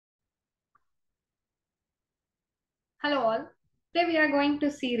Hello all. Today we are going to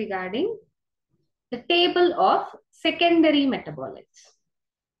see regarding the table of secondary metabolites.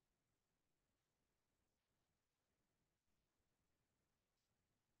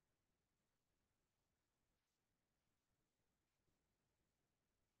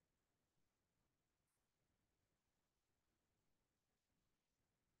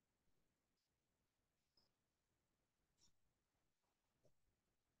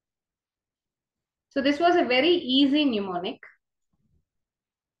 So this was a very easy mnemonic.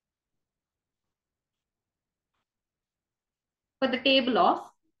 For the table of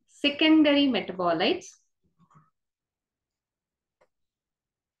secondary metabolites.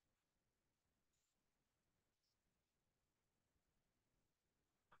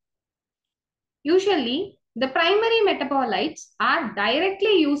 Usually, the primary metabolites are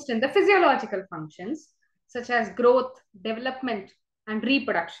directly used in the physiological functions such as growth, development, and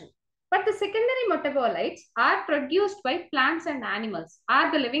reproduction. But the secondary metabolites are produced by plants and animals, are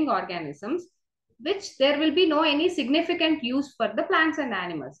the living organisms, which there will be no any significant use for the plants and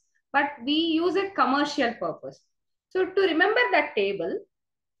animals. But we use it commercial purpose. So to remember that table,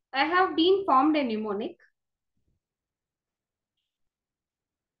 I have been formed a mnemonic.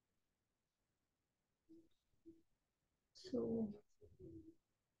 So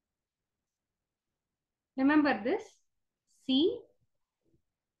remember this C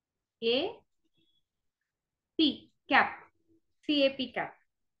A P cap, CAP cap.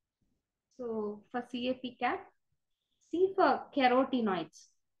 So for CAP cap, C for carotenoids,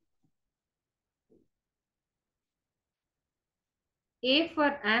 A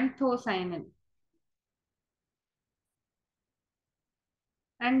for anthocyanin,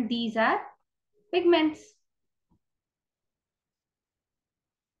 and these are pigments.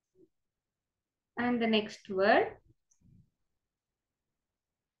 And the next word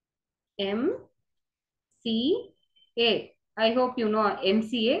MCA. I hope you know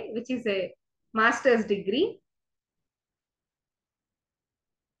MCA, which is a master's degree.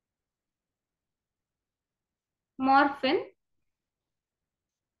 Morphine,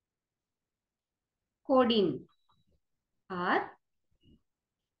 codeine are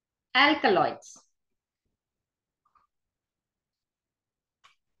alkaloids.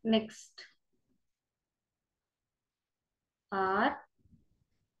 Next, R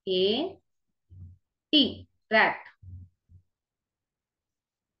A T, rat.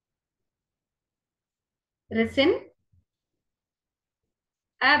 Resin,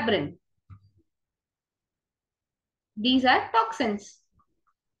 abrin. These are toxins.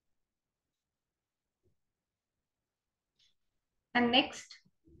 And next,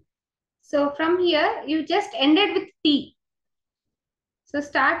 so from here, you just ended with T. So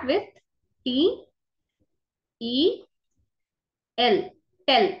start with T, E, L,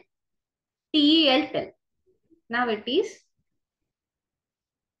 tel, TEL, tel. Now it is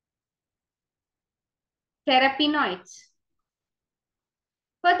terpenoids.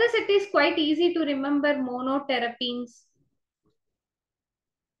 For this, it is quite easy to remember monoterpenes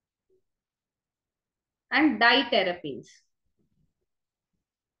and diterpenes.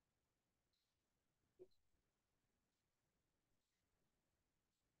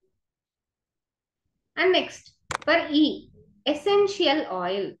 And next, for E, essential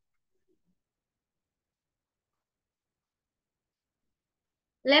oil,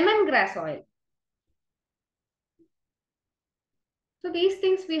 lemongrass oil. So these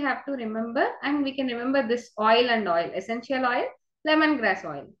things we have to remember, and we can remember this oil and oil, essential oil, lemongrass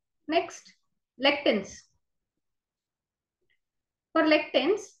oil. Next, lectins. For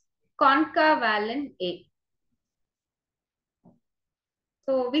lectins, concavalin A.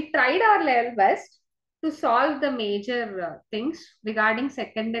 So we tried our level best to solve the major things regarding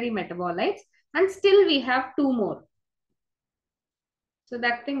secondary metabolites, and still we have two more. So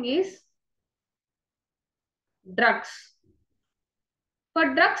that thing is drugs.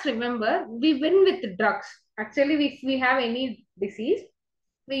 For drugs, remember, we win with drugs. Actually, if we have any disease,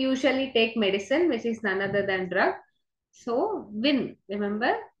 we usually take medicine, which is none other than drug. So win,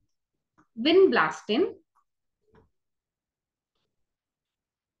 remember, vinblastin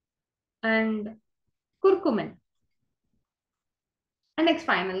and curcumin. And next,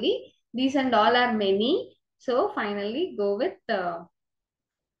 finally, these and all are many. So finally, go with the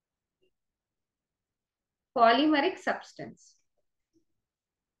polymeric substance.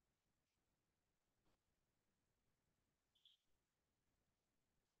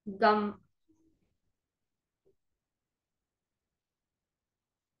 Gum,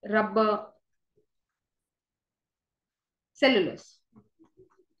 rubber, cellulose.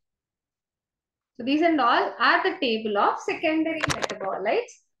 So these and all are the table of secondary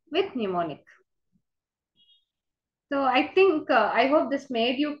metabolites with mnemonic. So I think, I hope this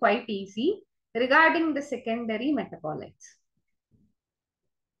made you quite easy regarding the secondary metabolites.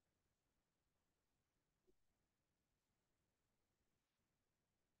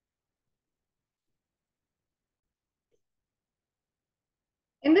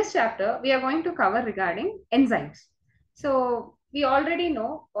 In this chapter, we are going to cover regarding enzymes. So we already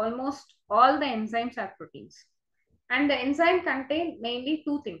know almost all the enzymes are proteins. And the enzyme contain mainly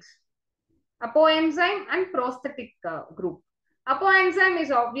two things: apoenzyme and prosthetic group. Apoenzyme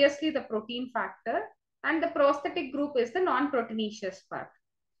is obviously the protein factor, and the prosthetic group is the non-proteinaceous part.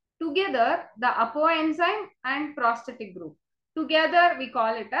 Together, the apoenzyme and prosthetic group, together we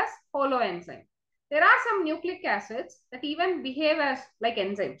call it as holoenzyme. There are some nucleic acids that even behave as like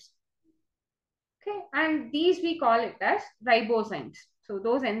enzymes. Okay, and these we call it as ribozymes. So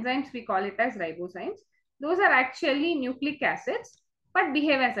those enzymes we call it as ribozymes. Those are actually nucleic acids but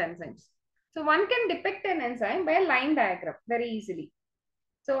behave as enzymes. So one can depict an enzyme by a line diagram very easily.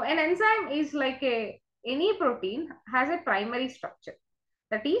 So an enzyme is like any protein has a primary structure.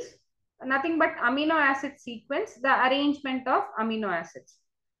 That is nothing but amino acid sequence, the arrangement of amino acids.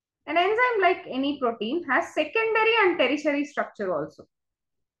 An enzyme, like any protein, has secondary and tertiary structure also.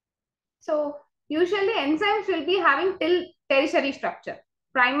 So usually enzymes will be having till tertiary structure: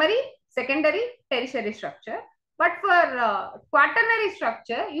 primary, secondary, tertiary structure. But for quaternary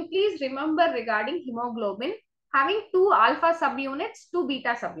structure, you please remember regarding hemoglobin having two alpha subunits, two beta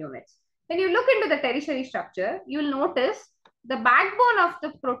subunits. When you look into the tertiary structure, you will notice the backbone of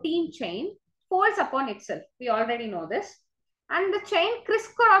the protein chain folds upon itself. We already know this. And the chain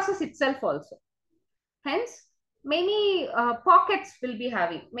crisscrosses itself also. Hence, many pockets will be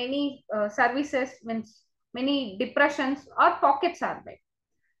having, many services, means many depressions or pockets are there.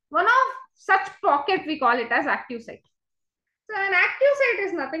 One of such pocket we call it as active site. So an active site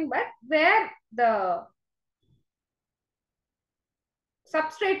is nothing but where the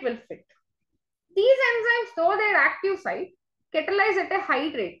substrate will fit. These enzymes, though their active site, catalyze at a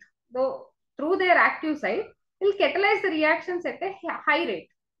high rate. Though through their active site, will catalyze the reactions at a high rate.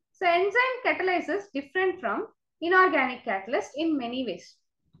 So enzyme catalysis different from inorganic catalyst in many ways.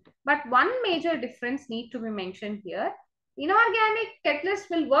 But one major difference need to be mentioned here. Inorganic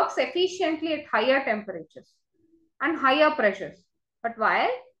catalyst will work efficiently at higher temperatures and higher pressures. But while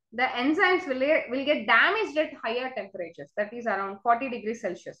the enzymes will get damaged at higher temperatures, that is around 40 degrees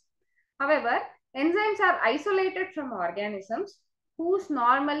Celsius. However, enzymes are isolated from organisms whose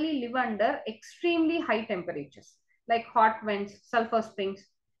normally live under extremely high temperatures, like hot vents, sulfur springs,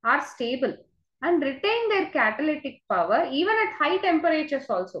 are stable and retain their catalytic power even at high temperatures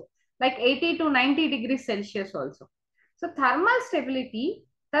also, like 80 to 90 degrees Celsius also. So thermal stability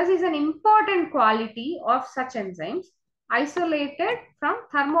thus is an important quality of such enzymes isolated from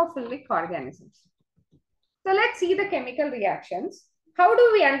thermophilic organisms. So let's see the chemical reactions. How do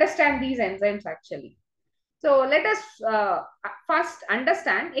we understand these enzymes actually? So let us first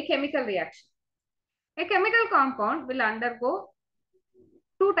understand a chemical reaction. A chemical compound will undergo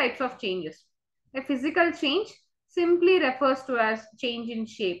two types of changes. A physical change simply refers to as change in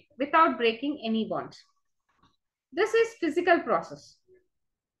shape without breaking any bonds. This is physical process.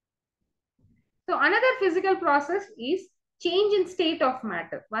 So another physical process is change in state of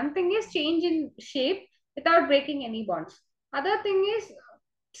matter. One thing is change in shape without breaking any bonds. Other thing is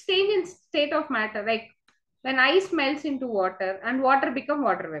change in state of matter, like when ice melts into water and water become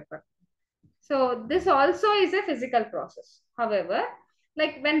water vapor. So this also is a physical process. However,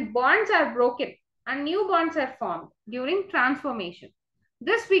 like when bonds are broken and new bonds are formed during transformation,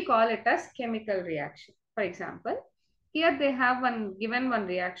 this we call it as chemical reaction. For example, here they have given one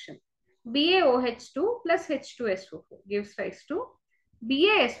reaction. BaOH2 plus H2SO4 gives rise to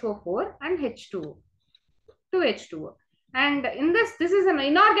BaSO4 and H2O, 2H2O. And in this is an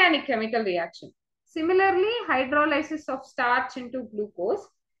inorganic chemical reaction. Similarly, hydrolysis of starch into glucose,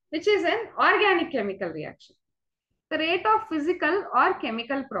 which is an organic chemical reaction. The rate of physical or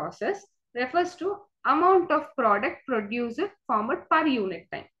chemical process refers to amount of product produced formed per unit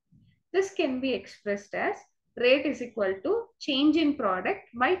time. This can be expressed as rate is equal to change in product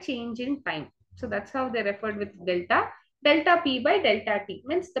by change in time. So that's how they referred with delta. Delta P by delta T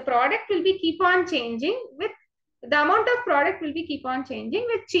means the product will be keep on changing with the amount of product will be keep on changing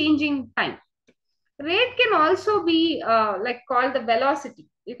with changing time. Rate can also be like called the velocity.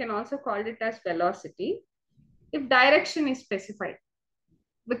 You can also call it as velocity if direction is specified.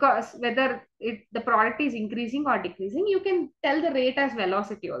 Because whether the product is increasing or decreasing, you can tell the rate as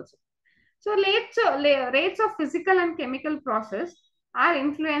velocity also. So rates of physical and chemical process are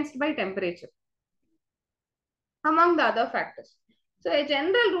influenced by temperature, among the other factors. So a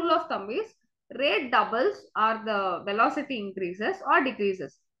general rule of thumb is Rate doubles or the velocity increases or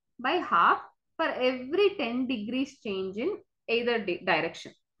decreases by half for every 10 degrees change in either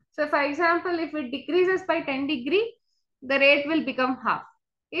direction. So for example, if it decreases by 10 degree, the rate will become half.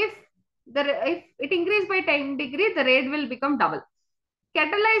 If it increases by 10 degree, the rate will become double.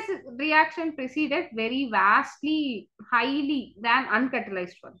 Catalyzed reaction preceded very vastly highly than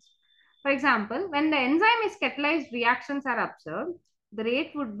uncatalyzed ones. For example, when the enzyme is catalyzed, reactions are observed, the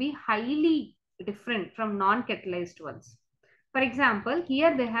rate would be highly different from non-catalyzed ones. For example,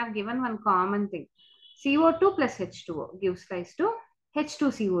 here they have given one common thing. CO2 plus H2O gives rise to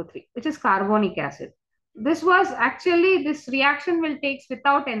H2CO3, which is carbonic acid. This reaction will take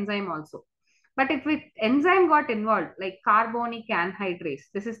without enzyme also. But if with enzyme got involved, like carbonic anhydrase,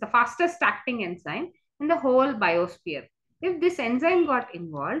 this is the fastest acting enzyme in the whole biosphere. If this enzyme got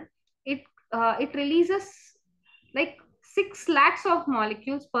involved, it releases like 6 lakhs of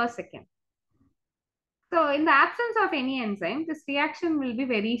molecules per second. So in the absence of any enzyme, this reaction will be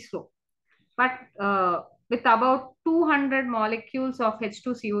very slow. But with about 200 molecules of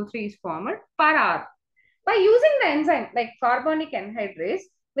H2CO3 is formed per hour. By using the enzyme like carbonic anhydrase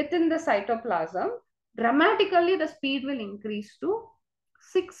within the cytoplasm, dramatically the speed will increase to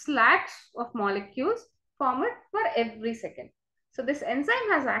 6 lakhs of molecules formed for every second. So this enzyme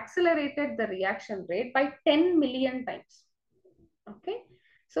has accelerated the reaction rate by 10 million times. Okay.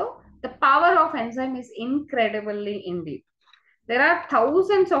 So the power of enzyme is incredibly indeed. There are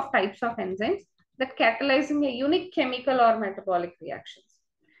thousands of types of enzymes that catalyzing a unique chemical or metabolic reactions.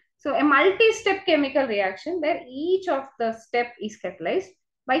 So a multi-step chemical reaction where each of the step is catalyzed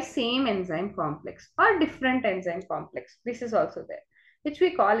by same enzyme complex or different enzyme complex. This is also there, which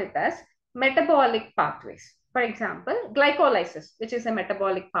we call it as metabolic pathways. For example, glycolysis, which is a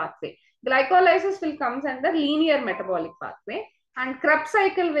metabolic pathway. Glycolysis will comes under linear metabolic pathway and Krebs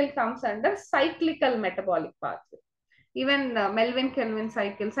cycle will comes under cyclical metabolic pathway. Even Melvin-Kelvin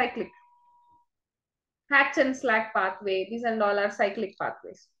cycle, cyclic. Hatch and Slack pathway, these and all are cyclic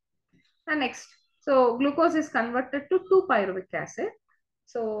pathways. And next, so glucose is converted to 2-pyruvic acid.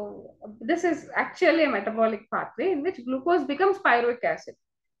 So this is actually a metabolic pathway in which glucose becomes pyruvic acid.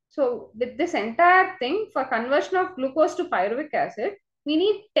 So with this entire thing, for conversion of glucose to pyruvic acid, we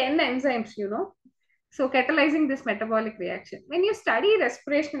need 10 enzymes, So catalyzing this metabolic reaction. When you study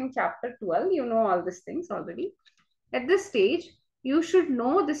respiration in chapter 12, you know all these things already. At this stage, you should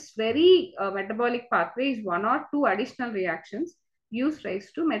know this very metabolic pathway is 1 or 2 additional reactions gives rise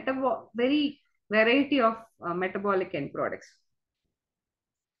to very variety of metabolic end products.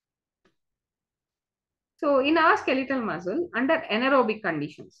 So in our skeletal muscle, under anaerobic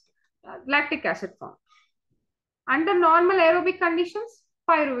conditions, lactic acid formed. Under normal aerobic conditions,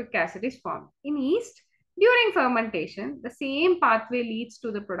 pyruvic acid is formed. In yeast, during fermentation, the same pathway leads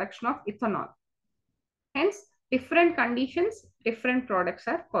to the production of ethanol. Hence, different conditions, different products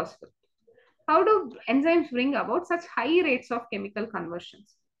are possible. How do enzymes bring about such high rates of chemical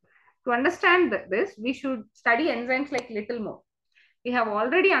conversions? To understand this, we should study enzymes like little more. We have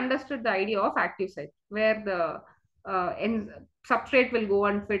already understood the idea of active site, where the substrate will go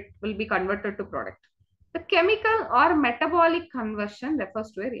and will be converted to product. The chemical or metabolic conversion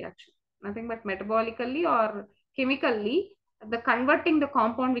refers to a reaction. Nothing but metabolically or chemically, the converting the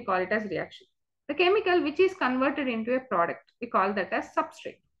compound, we call it as reaction. The chemical which is converted into a product, we call that as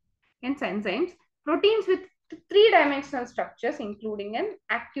substrate. Hence, enzymes, proteins with 3-dimensional structures, including an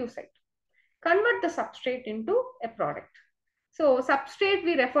active site, convert the substrate into a product. So substrate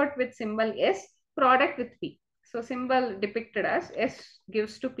we refer with symbol S, product with P. So symbol depicted as S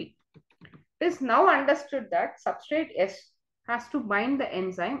gives to P. It is now understood that substrate S has to bind the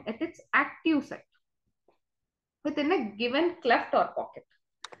enzyme at its active site within a given cleft or pocket.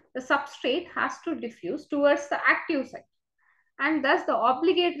 The substrate has to diffuse towards the active site, and thus the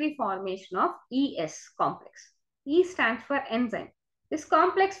obligatory formation of ES complex. E stands for enzyme. This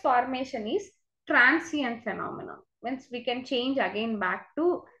complex formation is transient phenomenon. Means we can change again back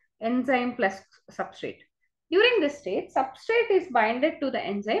to enzyme plus substrate. During this state, substrate is binded to the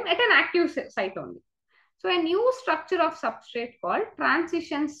enzyme at an active site only. So a new structure of substrate called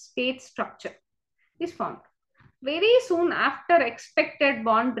transition state structure is formed. Very soon after expected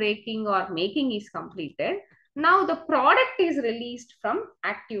bond breaking or making is completed, now the product is released from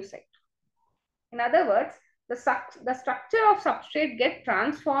active site. In other words, the structure of substrate get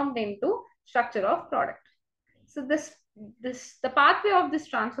transformed into structure of product. So the pathway of this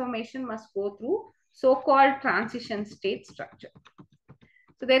transformation must go through so-called transition state structure.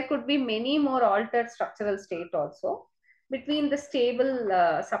 So there could be many more altered structural state also between the stable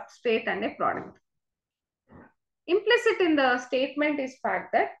substrate and a product. Implicit in the statement is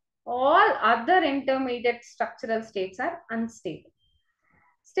fact that All other intermediate structural states are unstable.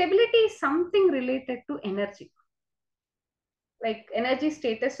 Stability is something related to energy, like energy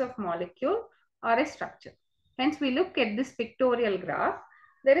status of molecule or a structure. Hence, we look at this pictorial graph.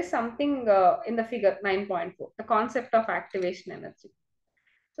 There is something in the figure 9.4, the concept of activation energy.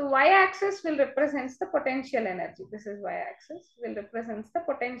 So y-axis will represents the potential energy. This is y-axis will represents the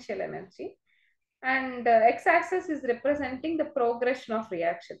potential energy, and x-axis is representing the progression of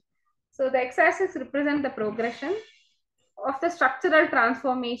reaction. So the x-axis represent the progression of the structural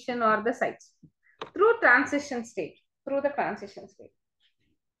transformation or the sites through transition state, through the transition state.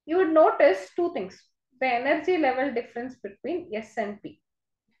 You would notice two things: the energy level difference between S and P.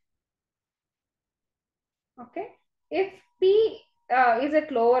 Okay, if P is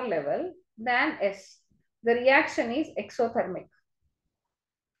at lower level than S, the reaction is exothermic.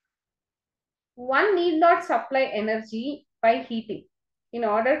 One need not supply energy by heating in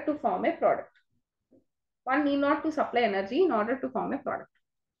order to form a product. One need not to supply energy in order to form a product.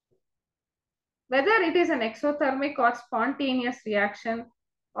 Whether it is an exothermic or spontaneous reaction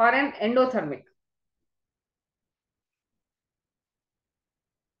or an endothermic.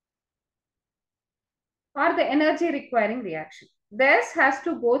 Or the energy requiring reaction. This has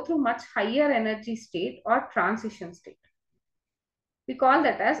to go through much higher energy state or transition state. We call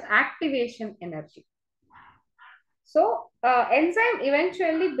that as activation energy. So enzyme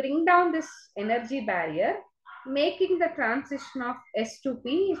eventually bring down this energy barrier, making the transition of S to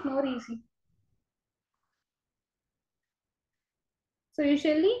P is more easy. So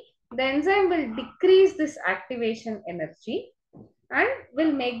usually the enzyme will decrease this activation energy and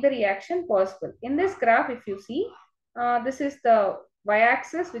will make the reaction possible. In this graph, if you see, this is the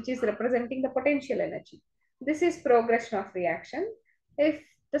y-axis, which is representing the potential energy. This is progression of reaction. If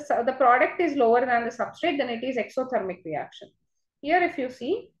the product is lower than the substrate, then it is exothermic reaction. Here, if you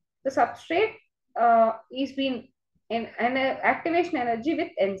see, the substrate is being in an activation energy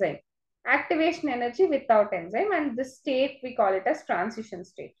with enzyme, activation energy without enzyme, and this state we call it as transition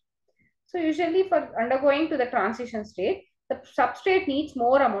state. So usually for undergoing to the transition state, the substrate needs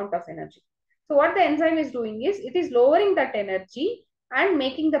more amount of energy. So what the enzyme is doing is it is lowering that energy and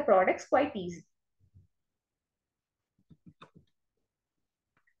making the products quite easy.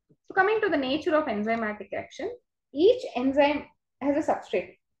 So coming to the nature of enzymatic action, each enzyme has a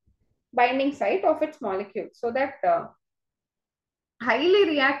substrate binding site of its molecule, so that highly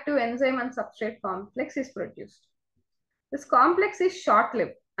reactive enzyme and substrate complex is produced. This complex is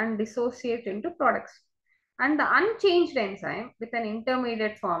short-lived and dissociate into products. And the unchanged enzyme with an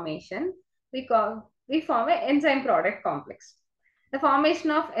intermediate formation, we form an enzyme product complex. The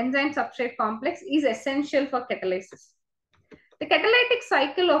formation of enzyme substrate complex is essential for catalysis. The catalytic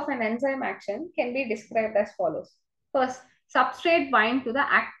cycle of an enzyme action can be described as follows. First, substrate bind to the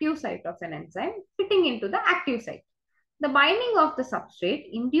active site of an enzyme, fitting into the active site. The binding of the substrate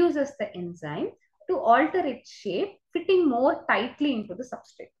induces the enzyme to alter its shape, fitting more tightly into the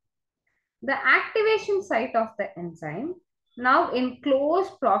substrate. The activation site of the enzyme, now in close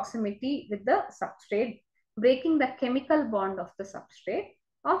proximity with the substrate, breaking the chemical bond of the substrate,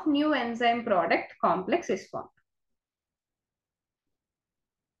 of new enzyme product complex is formed.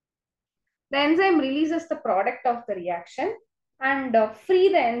 The enzyme releases the product of the reaction and free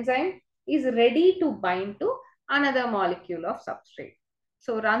the enzyme is ready to bind to another molecule of substrate.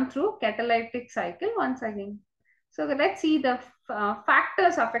 So run through catalytic cycle once again. So let's see the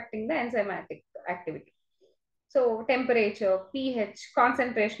factors affecting the enzymatic activity. So temperature, pH,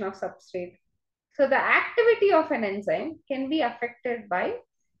 concentration of substrate. So the activity of an enzyme can be affected by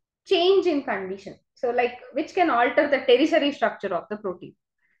change in condition. So like which can alter the tertiary structure of the protein.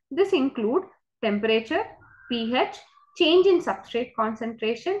 This include temperature, pH, change in substrate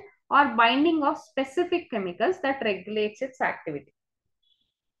concentration, or binding of specific chemicals that regulates its activity.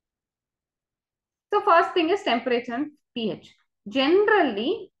 So first thing is temperature and pH.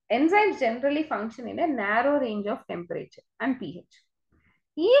 Generally, enzymes generally function in a narrow range of temperature and pH.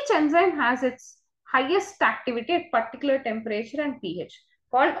 Each enzyme has its highest activity at particular temperature and pH,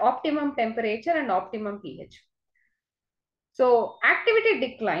 called optimum temperature and optimum pH. So activity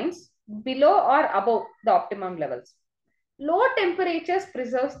declines below or above the optimum levels. Low temperatures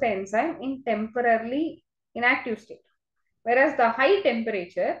preserves the enzyme in temporarily inactive state, whereas the high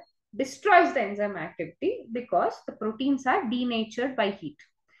temperature destroys the enzyme activity because the proteins are denatured by heat.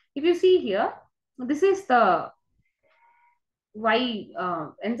 If you see here, this is the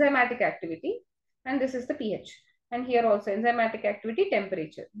enzymatic activity, and this is the pH. And here also enzymatic activity,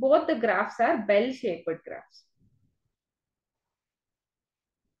 temperature. Both the graphs are bell-shaped graphs.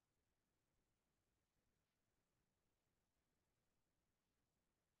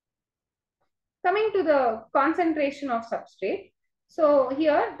 Coming to the concentration of substrate. So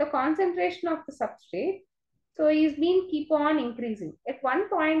here the concentration of the substrate, so is being keep on increasing. At one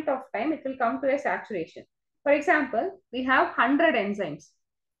point of time, it will come to a saturation. For example, we have 100 enzymes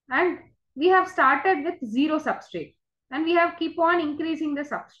and we have started with zero substrate and we have keep on increasing the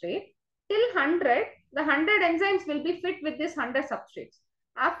substrate till 100. The 100 enzymes will be fit with this 100 substrates.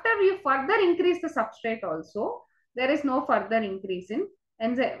 After we further increase the substrate also, there is no further increase in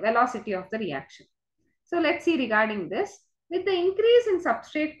velocity of the reaction. So let's see regarding this. With the increase in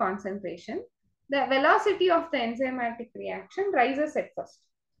substrate concentration, the velocity of the enzymatic reaction rises at first.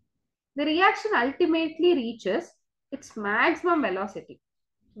 The reaction ultimately reaches its maximum velocity.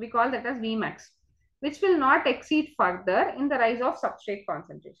 We call that as Vmax, which will not exceed further in the rise of substrate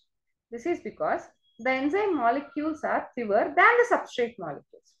concentration. This is because the enzyme molecules are fewer than the substrate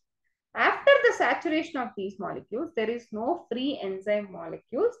molecules. After the saturation of these molecules, there is no free enzyme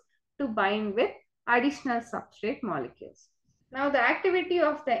molecules to bind with additional substrate molecules. Now, the activity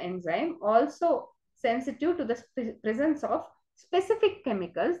of the enzyme also sensitive to the presence of specific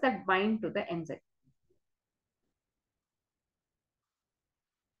chemicals that bind to the enzyme.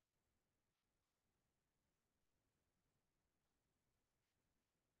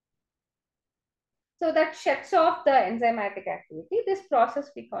 So that shuts off the enzymatic activity. This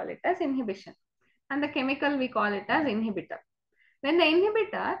process we call it as inhibition, and the chemical we call it as inhibitor. When the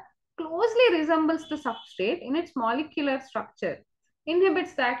inhibitor closely resembles the substrate in its molecular structure,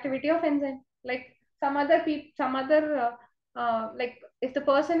 inhibits the activity of enzyme. Like some other people, like if the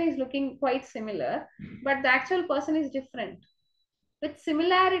person is looking quite similar, but the actual person is different. With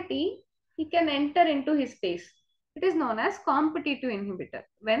similarity, he can enter into his space. It is known as competitive inhibitor.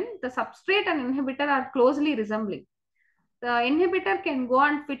 When the substrate and inhibitor are closely resembling, the inhibitor can go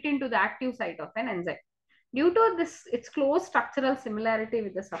and fit into the active site of an enzyme. Due to this, its close structural similarity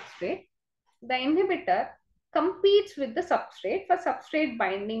with the substrate, the inhibitor competes with the substrate for substrate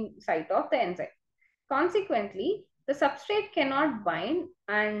binding site of the enzyme. Consequently, the substrate cannot bind,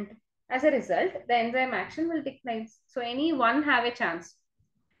 and as a result, the enzyme action will decline. So any one have a chance.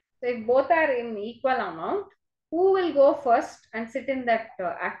 So if both are in equal amount, who will go first and sit in that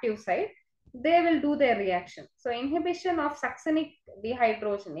active site? They will do their reaction. So inhibition of succinic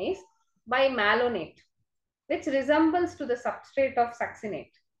dehydrogenase by malonate, which resembles to the substrate of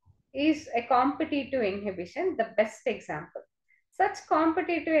succinate, is a competitive inhibition, the best example. Such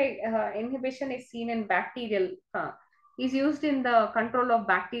competitive inhibition is seen in bacterial, is used in the control of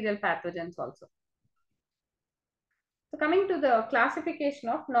bacterial pathogens also. So coming to the classification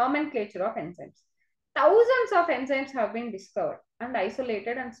of nomenclature of enzymes. Thousands of enzymes have been discovered and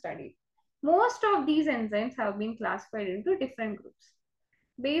isolated and studied. Most of these enzymes have been classified into different groups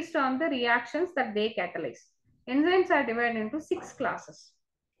based on the reactions that they catalyze. Enzymes are divided into 6 classes.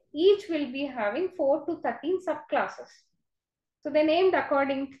 Each will be having 4 to 13 subclasses. So they're named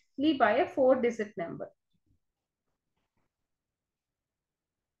accordingly by a 4-digit number.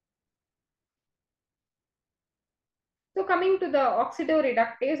 So coming to the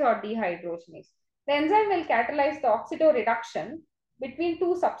oxidoreductase or dehydrogenase. The enzyme will catalyze the oxidoreduction between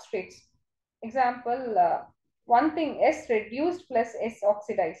two substrates. Example, one thing S reduced plus S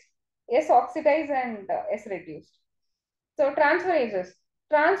oxidized. S oxidized and S reduced. So transferases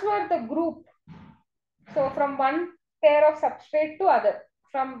transfer the group. So from one pair of substrate to other,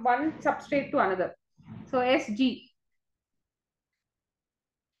 from one substrate to another. So SG.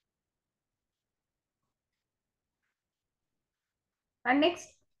 And next,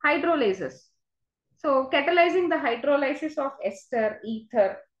 hydrolases. So catalyzing the hydrolysis of ester,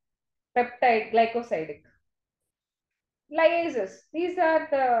 ether, peptide, glycosidic. Liases. These are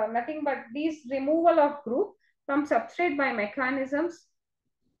the nothing but these removal of group from substrate by mechanisms.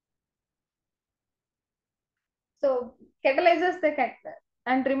 So catalyzes the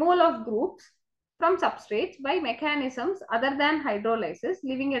and removal of groups from substrates by mechanisms other than hydrolysis,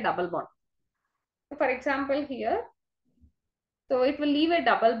 leaving a double bond. So for example, here, so it will leave a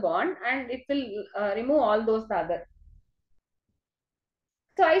double bond and it will remove all those other.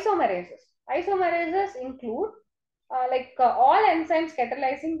 So isomerases. Isomerases include all enzymes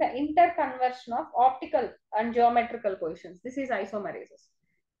catalyzing the interconversion of optical and geometrical coefficients. This is isomerases.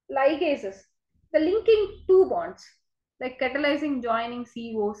 Ligases, the linking two bonds, like catalyzing joining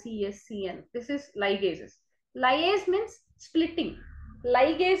CO, CS, CN. This is ligases. Ligase means splitting.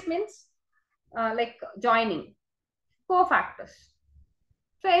 Ligase means like joining. Cofactors.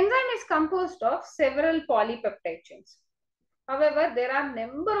 So enzyme is composed of several polypeptide chains. However, there are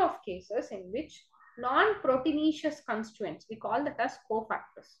number of cases in which non-proteinaceous constituents, we call that as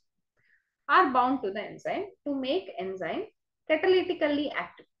cofactors, are bound to the enzyme to make enzyme catalytically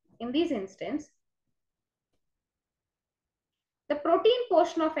active. in these instance, the protein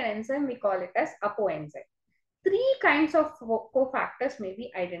portion of an enzyme, we call it as apoenzyme. Three kinds of cofactors may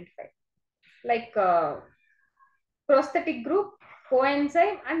be identified, like prosthetic group,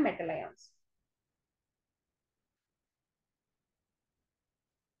 coenzyme, and metal ions.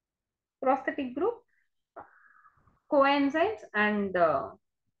 Prosthetic group, coenzymes, and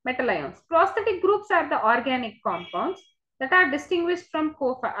metal ions. Prosthetic groups are the organic compounds that are distinguished from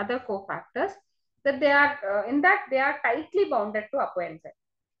other cofactors, that they are in that they are tightly bounded to apoenzyme.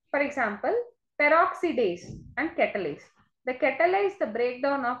 For example, peroxidase and catalase. The catalase the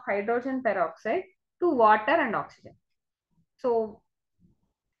breakdown of hydrogen peroxide to water and oxygen. So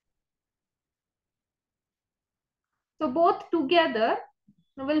both together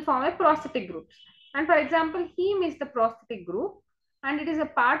will form a prosthetic group. And for example, heme is the prosthetic group and it is a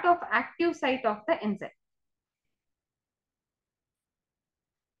part of active site of the enzyme.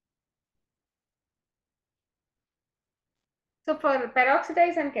 So for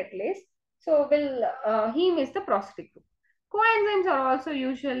peroxidase and catalase, so heme is the prosthetic group. Coenzymes are also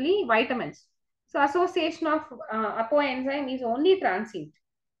usually vitamins. So association of apoenzyme is only transient,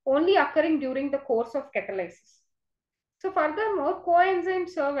 only occurring during the course of catalysis. So furthermore, coenzymes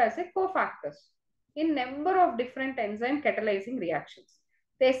serve as a cofactors in number of different enzyme catalyzing reactions.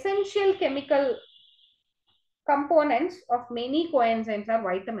 The essential chemical components of many coenzymes are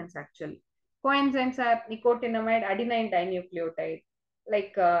vitamins actually. Coenzymes are nicotinamide adenine dinucleotide,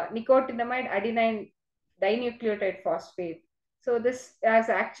 like nicotinamide adenine dinucleotide phosphate. So this is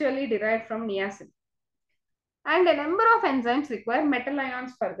actually derived from niacin. And a number of enzymes require metal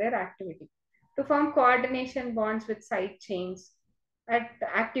ions for their activity to form coordination bonds with side chains at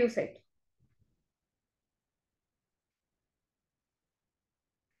the active site.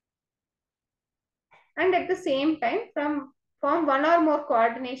 And at the same time, form one or more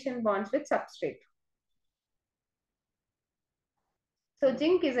coordination bonds with substrate. So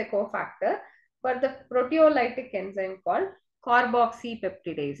zinc is a cofactor for the proteolytic enzyme called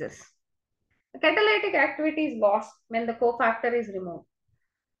carboxypeptidases. The catalytic activity is lost when the cofactor is removed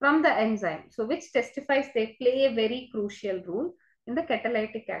from the enzyme, so which testifies they play a very crucial role in the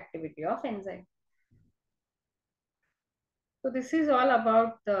catalytic activity of enzyme. So this is all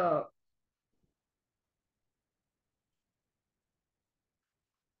about the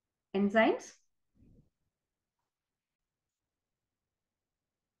enzymes.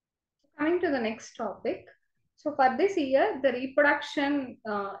 Coming to the next topic. So for this year, the reproduction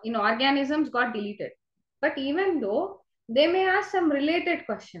in organisms got deleted. But even though they may ask some related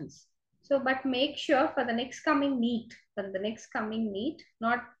questions. So, but make sure for the next coming NEET,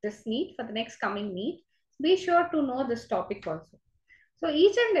 not this NEET, for the next coming NEET, be sure to know this topic also. So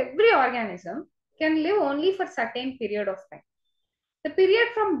each and every organism can live only for certain period of time. The period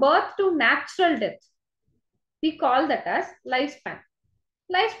from birth to natural death, we call that as lifespan.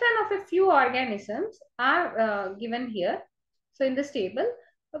 Lifespan of a few organisms are given here. So in this table,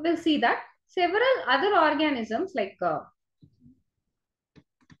 we'll see that several other organisms like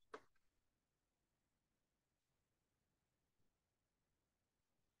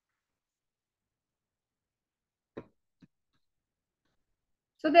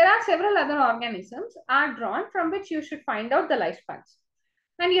so there are several other organisms are drawn from which you should find out the lifespans.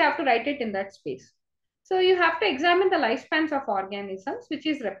 And you have to write it in that space. So you have to examine the lifespans of organisms which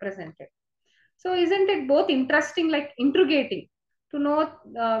is represented. So isn't it both interesting, like intriguing, to know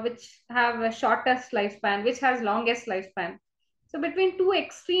which have a shortest lifespan, which has longest lifespan. So between two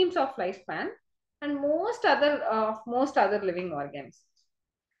extremes of lifespan and most other living organisms.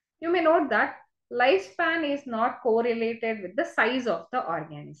 You may note that lifespan is not correlated with the size of the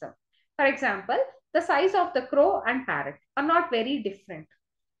organism. For example, the size of the crow and parrot are not very different.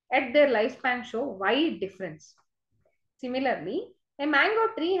 Yet their lifespan show wide difference. Similarly, a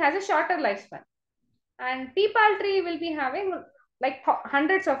mango tree has a shorter lifespan and peepal tree will be having like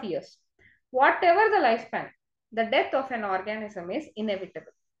hundreds of years. Whatever the lifespan, the death of an organism is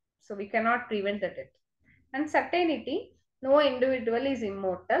inevitable. So we cannot prevent the death. And certainty, no individual is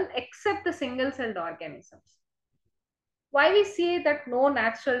immortal except the single-celled organisms. Why we say that no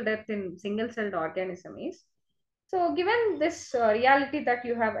natural death in single-celled organism is, so given this reality that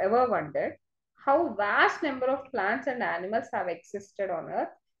you have ever wondered, how vast number of plants and animals have existed on Earth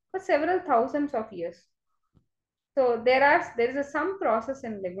for several thousands of years. So there is some process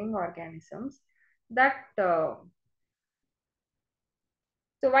in living organisms that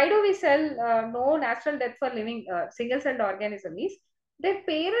so why do we sell no natural death for living single-celled organism is their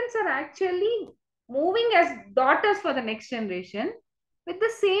parents are actually moving as daughters for the next generation with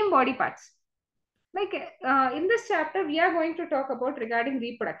the same body parts. Like in this chapter, we are going to talk about regarding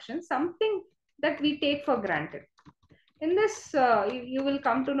reproduction, something that we take for granted. In this, you will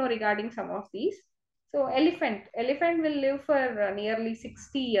come to know regarding some of these. So, elephant will live for nearly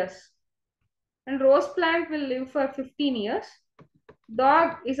 60 years, and rose plant will live for 15 years.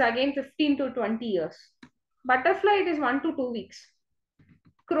 Dog is again 15 to 20 years. Butterfly, it is 1 to 2 weeks.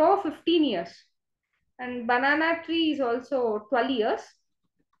 Crow, 15 years. And banana tree is also 12 years.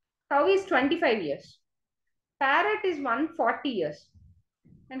 Cow is 25 years. Parrot is 140 years.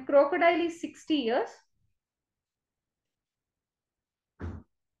 And crocodile is 60 years.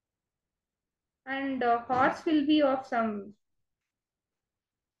 And horse will be of some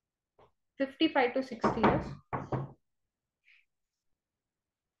 55 to 60 years.